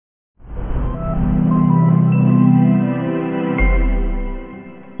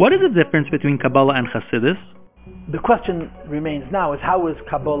What is the difference between Kabbalah and Hasidus? The question remains now is how is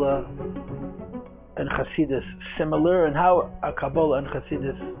Kabbalah and Hasidus similar, and how are Kabbalah and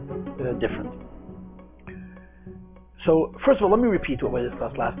Hasidus different? So first of all, let me repeat what we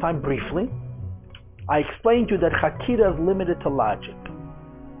discussed last time briefly. I explained to you that Hakira is limited to logic,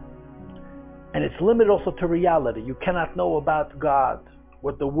 and it's limited also to reality. You cannot know about God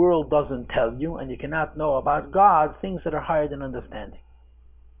what the world doesn't tell you, and you cannot know about God things that are higher than understanding.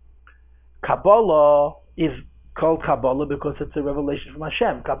 Kabbalah is called Kabbalah because it's a revelation from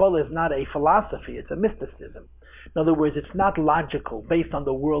Hashem. Kabbalah is not a philosophy, it's a mysticism. In other words, it's not logical based on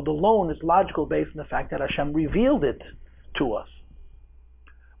the world alone, it's logical based on the fact that Hashem revealed it to us.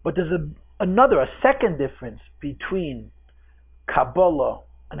 But there's a second difference between Kabbalah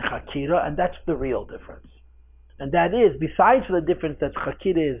and Hakira, and that's the real difference. And that is, besides the difference that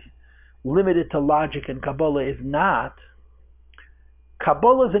Hakira is limited to logic and Kabbalah is not,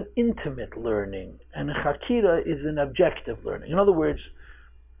 Kabbalah is an intimate learning, and Hakira is an objective learning. In other words,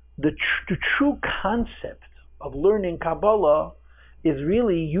 the true concept of learning Kabbalah is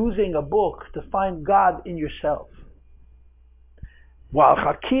really using a book to find God in yourself, while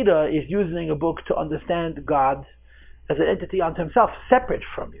Hakira is using a book to understand God as an entity unto himself, separate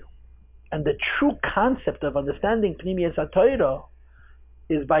from you. And the true concept of understanding Pnimiyas HaTorah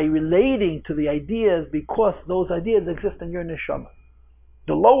is by relating to the ideas, because those ideas exist in your neshama.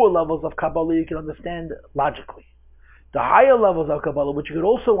 The lower levels of Kabbalah you can understand logically. The higher levels of Kabbalah, which you could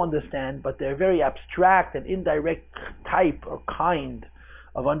also understand, but they're very abstract and indirect type or kind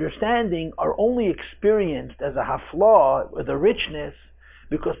of understanding, are only experienced as a haflah, with a richness,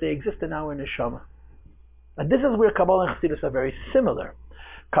 because they exist in our neshama. And this is where Kabbalah and Chassidus are very similar.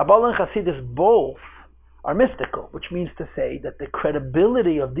 Kabbalah and Chassidus both are mystical, which means to say that the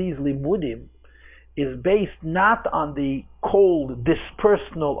credibility of these limudim is based not on the cold,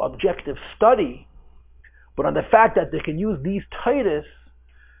 dispersonal, objective study, but on the fact that they can use these Torahs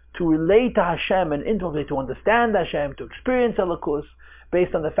to relate to Hashem and intimately to understand Hashem, to experience Elokus,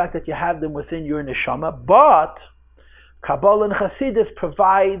 based on the fact that you have them within your neshama. But Kabbalah and Chassidus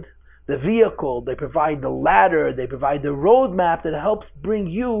provide the vehicle, they provide the ladder, they provide the roadmap that helps bring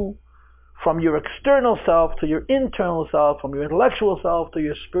you from your external self to your internal self, from your intellectual self to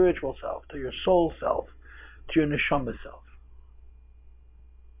your spiritual self, to your soul self, to your neshama self.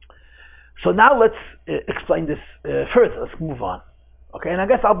 So now let's explain this further. Let's move on. Okay, and I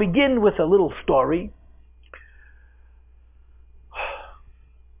guess I'll begin with a little story,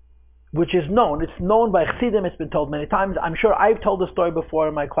 which is known. It's known by Chassidim. It's been told many times. I'm sure I've told the story before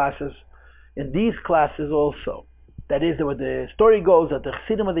in my classes, in these classes also. That is, where the story goes that the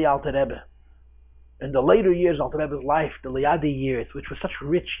Chassidim of the Alter Rebbe, in the later years of Alter Rebbe's life, the Liadi years, which were such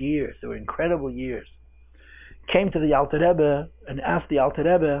rich years, they were incredible years, came to the Alter Rebbe and asked the Alter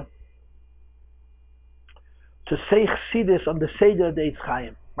Rebbe to say Chassidus on the Seder de Eitz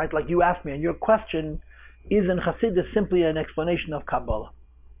Chaim. Right, like you asked me, and your question is in Chassidus simply an explanation of Kabbalah.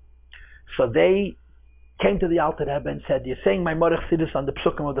 So they came to the Alter Rebbe and said, you're saying my Morech Chassidus on the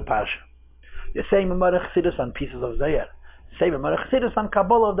Psukim of the Parsha. You're saying my Morech Chassidus on pieces of Zohar. Say my Morech Chassidus on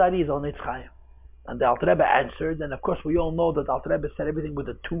Kabbalah of the Arizal on Eitz Chaim. And the Alter Rebbe answered, and of course we all know that the Alter Rebbe said everything with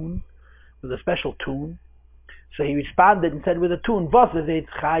a tune, with a special tune. So he responded and said with a tune, Was is Eitz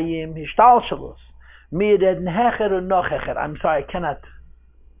Chaim Hishtalshalus? Mir den Hecher und noch Hecher. I'm sorry, I cannot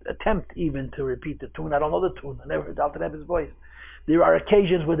attempt even to repeat the tune. I don't know the tune. I never heard the Alter Rebbe's voice. There are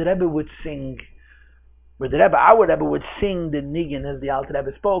occasions where the Rebbe would sing, our Rebbe would sing the Niggin as the Alter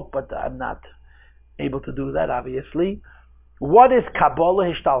Rebbe spoke, but I'm not able to do that, obviously. What is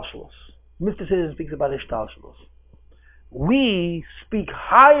Kabbalah Hishtalshalus? Mr. Citizen speaks about Hishtalshalus. We speak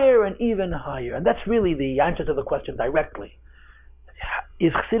higher and even higher, and that's really the answer to the question directly.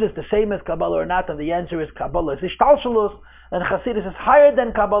 Is Chassidus the same as Kabbalah or not? And the answer is Kabbalah is Hishtalshalus, and Chassidus is higher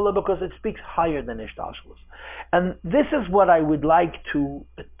than Kabbalah because it speaks higher than Hishtalshalus. And this is what I would like to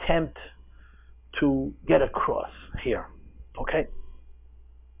attempt to get across here. Okay?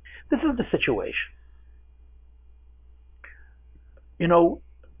 This is the situation. You know,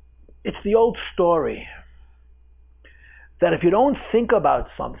 it's the old story that if you don't think about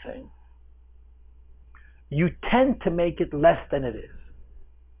something, you tend to make it less than it is.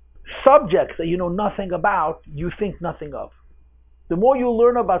 Subjects that you know nothing about, you think nothing of. The more you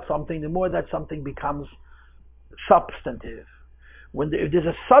learn about something, the more that something becomes substantive. If there's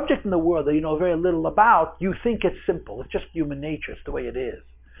a subject in the world that you know very little about, you think it's simple. It's just human nature. It's the way it is.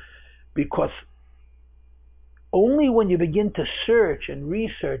 Because only when you begin to search and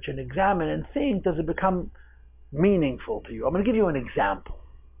research and examine and think does it become meaningful to you. I'm going to give you an example.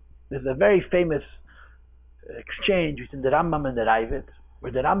 There's a very famous exchange between the Rambam and the Ravid.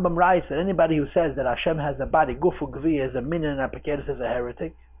 where the Rambam writes that anybody who says that Hashem has a body, Gufu Gvi, is a minin and Apakeres is a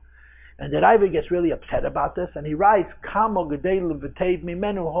heretic. And the Raiva gets really upset about this, and he writes, Kamo Gedelim V'Teid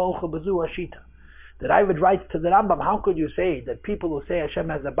Mimenu Holcha B'Zu Hashita. The Raiva writes to the Rambam, how could you say that people who say Hashem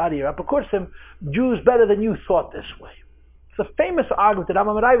has a body are Apakursim, Jews better than you thought this way? It's a famous argument that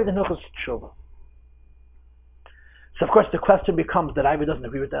Rambam Raiva in Hilchos Tshuva. So of course the question becomes, the Raiva doesn't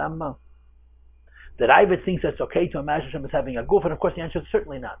agree with the Rambam. The Raiva thinks it's okay to imagine Hashem as having a goof, and of course the answer is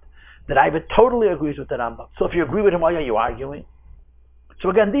certainly not. The Raiva totally agrees with the Rambam. So if you agree with him, why are you arguing? So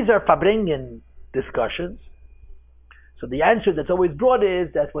again, these are Fabrengen discussions. So the answer that's always brought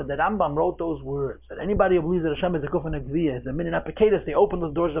is that when the Rambam wrote those words, that anybody who believes that Hashem is a Guf and a Gviyah, is a Min and Apakedes, they opened the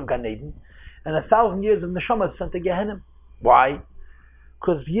doors of Gan Eden, and 1,000 years of Neshama is sent to Gehenna. Why?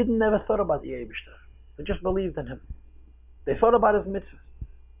 Because Yidden never thought about the Eibishter. They just believed in him. They thought about his mitzvahs.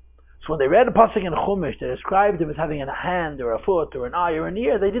 So when they read a pasuk in Chumash that described him as having a hand or a foot or an eye or an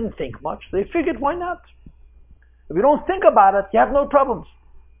ear, they didn't think much. They figured, why not? If you don't think about it, you have no problems.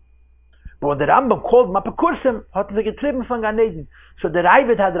 But when the Rambam called him Apakursim, hatten sie getrieben von Gan Eden. So the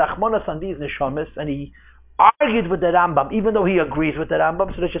Raiva had Rachmanas on these Neshamas, and he argued with the Rambam, even though he agrees with the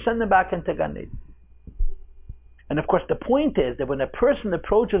Rambam, so they should send them back into Gan Eden. And of course the point is that when a person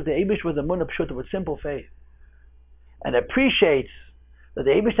approaches the Eibush with a Munah Pshuta, with simple faith, and appreciates that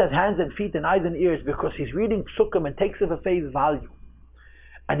the Eibush has hands and feet and eyes and ears because he's reading Psukim and takes it for face value,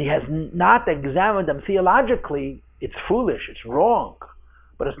 and he has not examined them theologically, it's foolish, it's wrong,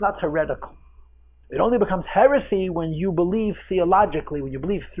 but it's not heretical. It only becomes heresy when you believe theologically, when you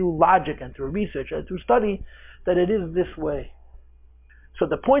believe through logic and through research and through study that it is this way. So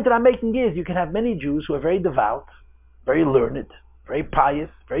the point that I'm making is you can have many Jews who are very devout, very learned, very pious,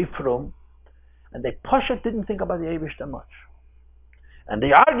 very frum, and they didn't think about the Eibush that much. And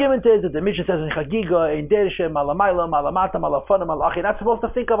the argument is that the Mishnah says in Chagiga, in Derishe, Malamayla, Malamata, Malafana, Malachi, you're not supposed to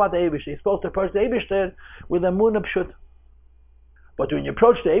think about the Eibush. You're supposed to approach the Eibush with a Munah Pshuta. But when you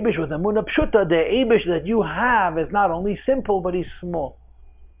approach the Eibush with a Munah Pshuta, the Eibush that you have is not only simple, but he's small.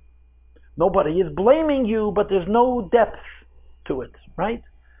 Nobody is blaming you, but there's no depth to it, right?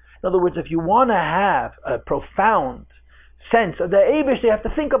 In other words, if you want to have a profound sense of the Eibush, you have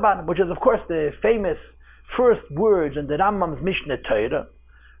to think about it, which is of course the famous first words in the Rambam's Mishnah Torah.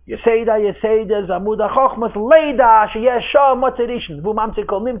 Yeseda, Zamud HaChochmas, Leida, Sheyesha, Motzerishin, Vumamtze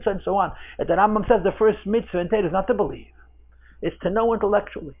Kol Nimtza, and so on. And the Rambam says the first mitzvah in Torah is not to believe. It's to know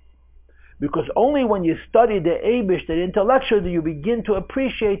intellectually. Because only when you study the Eibishter intellectually do you begin to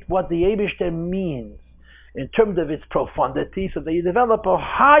appreciate what the Eibishter means in terms of its profundity, so that you develop a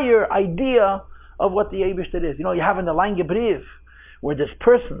higher idea of what the Eibishter is. You know, you have in the Lange Brief, where this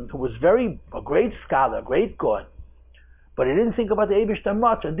person who was a great scholar, a great God, but he didn't think about the Eibishter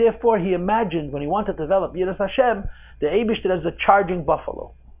much, and therefore he imagined, when he wanted to develop Yiras Hashem, the Eibishter as a charging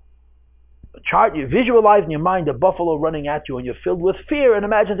buffalo. You visualize in your mind a buffalo running at you, and you're filled with fear, and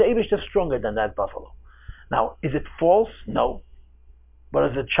imagine the Eibishter is stronger than that buffalo. Now, is it false? No.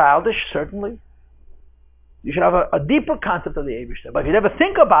 But is it childish? Certainly. You should have a deeper concept of the Eibishter. But if you never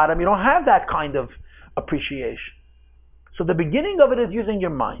think about him, you don't have that kind of appreciation. So the beginning of it is using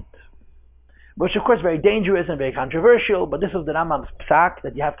your mind, which of course is very dangerous and very controversial, but this is the Rambam's psak,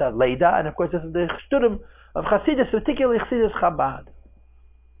 that you have to have Leida, and of course this is the Chstudim of Chassidus, particularly Chassidus Chabad.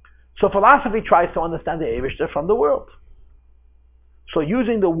 So philosophy tries to understand the Eibishter from the world. So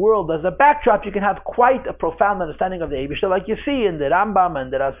using the world as a backdrop, you can have quite a profound understanding of the Eibishter, like you see in the Rambam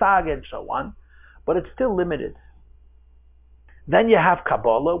and the Rasag and so on, but it's still limited. Then you have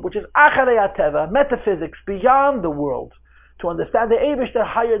Kabbalah, which is Acharei HaTeva, metaphysics beyond the world, to understand the Eibishter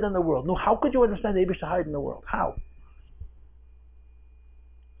higher than the world. No, how could you understand the Eibishter higher than the world? How?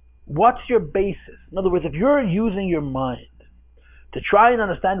 What's your basis? In other words, if you're using your mind to try and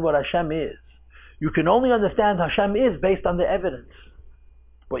understand what Hashem is, you can only understand Hashem is based on the evidence.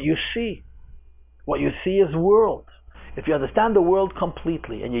 What you see. What you see is world. If you understand the world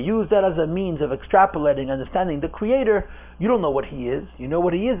completely, and you use that as a means of extrapolating, understanding the Creator, you don't know what He is. You know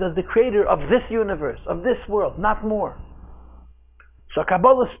what He is as the Creator of this universe, of this world, not more. So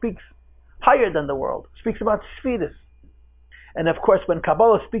Kabbalah speaks higher than the world, speaks about Sfirus. And of course, when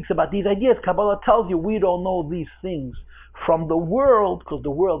Kabbalah speaks about these ideas, Kabbalah tells you we don't know these things from the world, because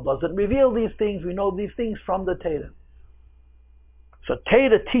the world doesn't reveal these things. We know these things from the Torah. So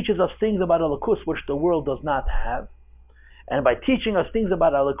Torah teaches us things about Elokus which the world does not have. And by teaching us things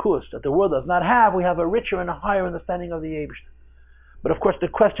about Elokus that the world does not have, we have a richer and a higher understanding of the Eibishter. But of course the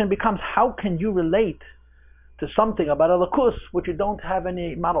question becomes, how can you relate to something about Elokus which you don't have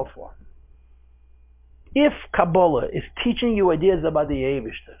any model for? If Kabbalah is teaching you ideas about the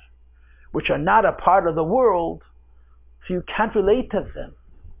Eibishter which are not a part of the world, So you can't relate to them.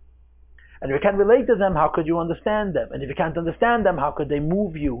 And if you can't relate to them, how could you understand them? And if you can't understand them, how could they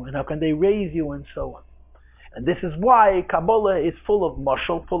move you? And how can they raise you? And so on. And this is why Kabbalah is full of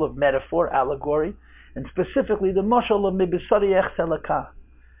mashal, full of metaphor, allegory, and specifically the mashal of Mibisariyech Selakah.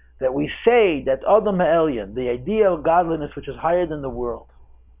 That we say that Adam Ha'elyon, the idea of godliness which is higher than the world,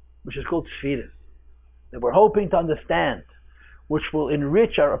 which is called Sfiris, that we're hoping to understand, which will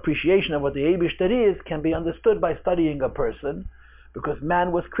enrich our appreciation of what the Eibishter is, can be understood by studying a person, because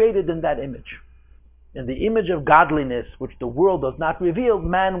man was created in that image. In the image of godliness, which the world does not reveal,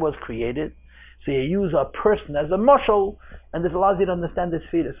 man was created. So you use a person as a mashal, and this allows you to understand the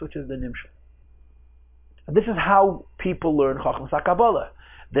Sfiris, which is the Nimshal. And this is how people learn Chachmas HaKabbalah.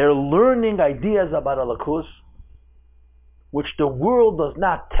 They're learning ideas about Elokus, which the world does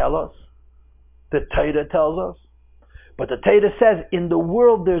not tell us. The Torah tells us. But the Torah says in the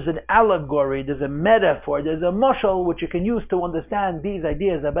world there's an allegory, there's a metaphor, there's a mashal which you can use to understand these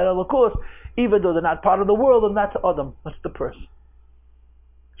ideas about Elokus, even though they're not part of the world, and that's Adam, that's the person.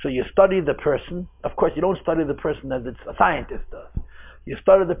 So you study the person. Of course, you don't study the person as a scientist does. You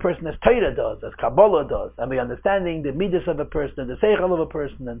study the person as Torah does, as Kabbalah does, and by understanding the midas of a person, the seichel of a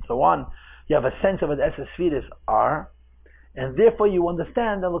person, and so on, you have a sense of what Esses Sfiris are, and therefore you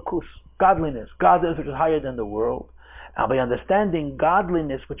understand Elokus, godliness which is higher than the world. And by understanding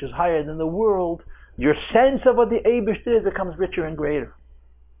godliness which is higher than the world, your sense of what the Eibishter is becomes richer and greater.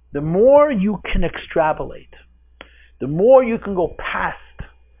 The more you can extrapolate, the more you can go past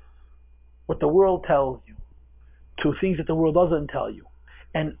what the world tells you to things that the world doesn't tell you,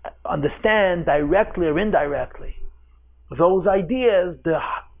 and understand directly or indirectly those ideas, the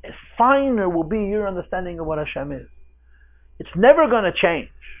finer will be your understanding of what Hashem is. It's never going to change.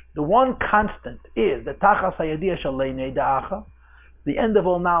 The one constant is that Tachas HaYadiyah Shalei Da'acha. The end of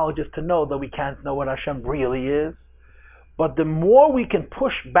all knowledge is to know that we can't know what Hashem really is. But the more we can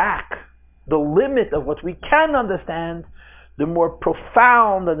push back the limit of what we can understand, the more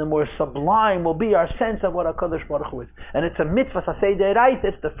profound and the more sublime will be our sense of what HaKadosh Baruch Hu is. And it's a mitzvah, Sasei De'erais,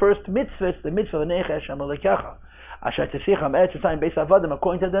 it's the first mitzvah, it's the mitzvah of V'neicha Hashem Elokecha. Asher Tzisicham Eretz Yisrael Beis Avadim,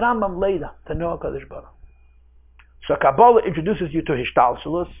 according to the Rambam, Leida, to know HaKadosh Baruch Hu. So Kabbalah introduces you to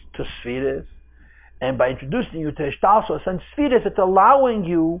Hishtalshelus, to Sfiris, and by introducing you to Hishtalshelus and Sfiris, it's allowing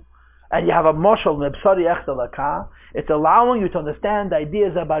you, and you have a moshel, Mebsariyech Selakah, it's allowing you to understand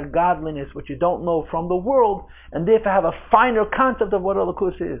ideas about godliness which you don't know from the world, and therefore have a finer concept of what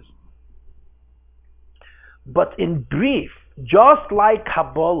Elokus is. But in brief, just like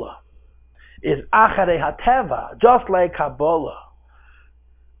Kabbalah is Acharei HaTeva, just like Kabbalah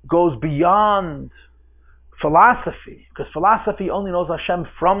goes beyond philosophy, because philosophy only knows Hashem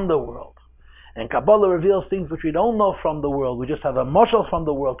from the world. And Kabbalah reveals things which we don't know from the world. We just have a moshel from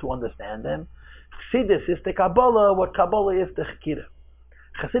the world to understand them. Chassidus is the Kabbalah, what Kabbalah is the Chekira.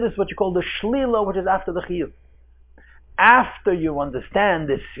 Chassidus is what you call the Shlila, which is after the Chiyuv. After you understand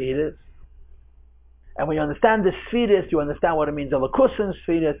this Sfiris, and when you understand this Sfiris, you understand what it means Elokus and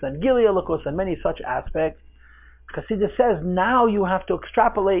Sfiris, and Gili Elokus, and many such aspects. Chassidus says, now you have to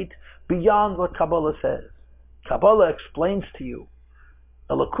extrapolate beyond what Kabbalah says. Kabbalah explains to you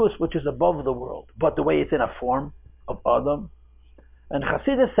Elokus, which is above the world, but the way it's in a form of Adam. And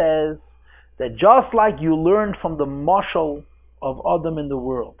Chassidus says that just like you learned from the mashal of Adam in the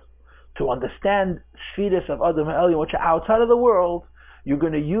world to understand Sfiris of Adam Ha'elyon, which are outside of the world, you're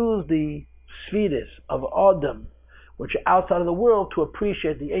going to use the Sfiris of Adam, which are outside of the world, to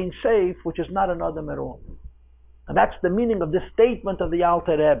appreciate the Ein Sof, which is not an Adam at all. And that's the meaning of this statement of the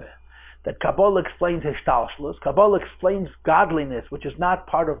Alter Rebbe, that Kabbalah explains Hishtalshelus, Kabbalah explains godliness, which is not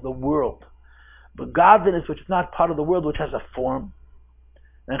part of the world, but godliness which is not part of the world, which has a form.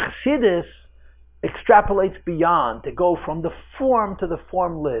 And Chassidus extrapolates beyond, to go from the form to the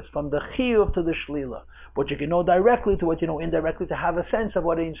formless, from the chiyuv to the shlila, what you can know directly to what you know indirectly, to have a sense of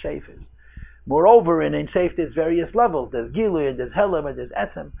what Ein Sof is. Moreover, in Ein Sof there's various levels. There's Gilui, there's Helam, and there's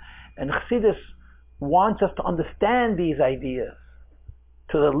Etzem. And Chassidus wants us to understand these ideas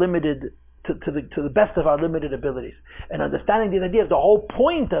to the best of our limited abilities. And understanding these ideas, the whole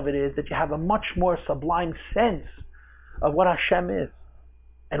point of it is that you have a much more sublime sense of what Hashem is.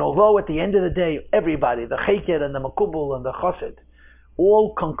 And although at the end of the day, everybody, the Chayker and the Makubal and the Chassid,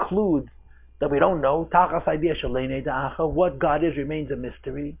 all conclude that we don't know, Tachas idea Shalei Da'acha, what God is remains a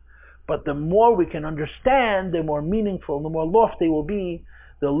mystery. But the more we can understand, the more meaningful, the more lofty will be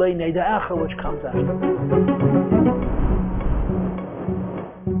the Lei Da'acha which comes after.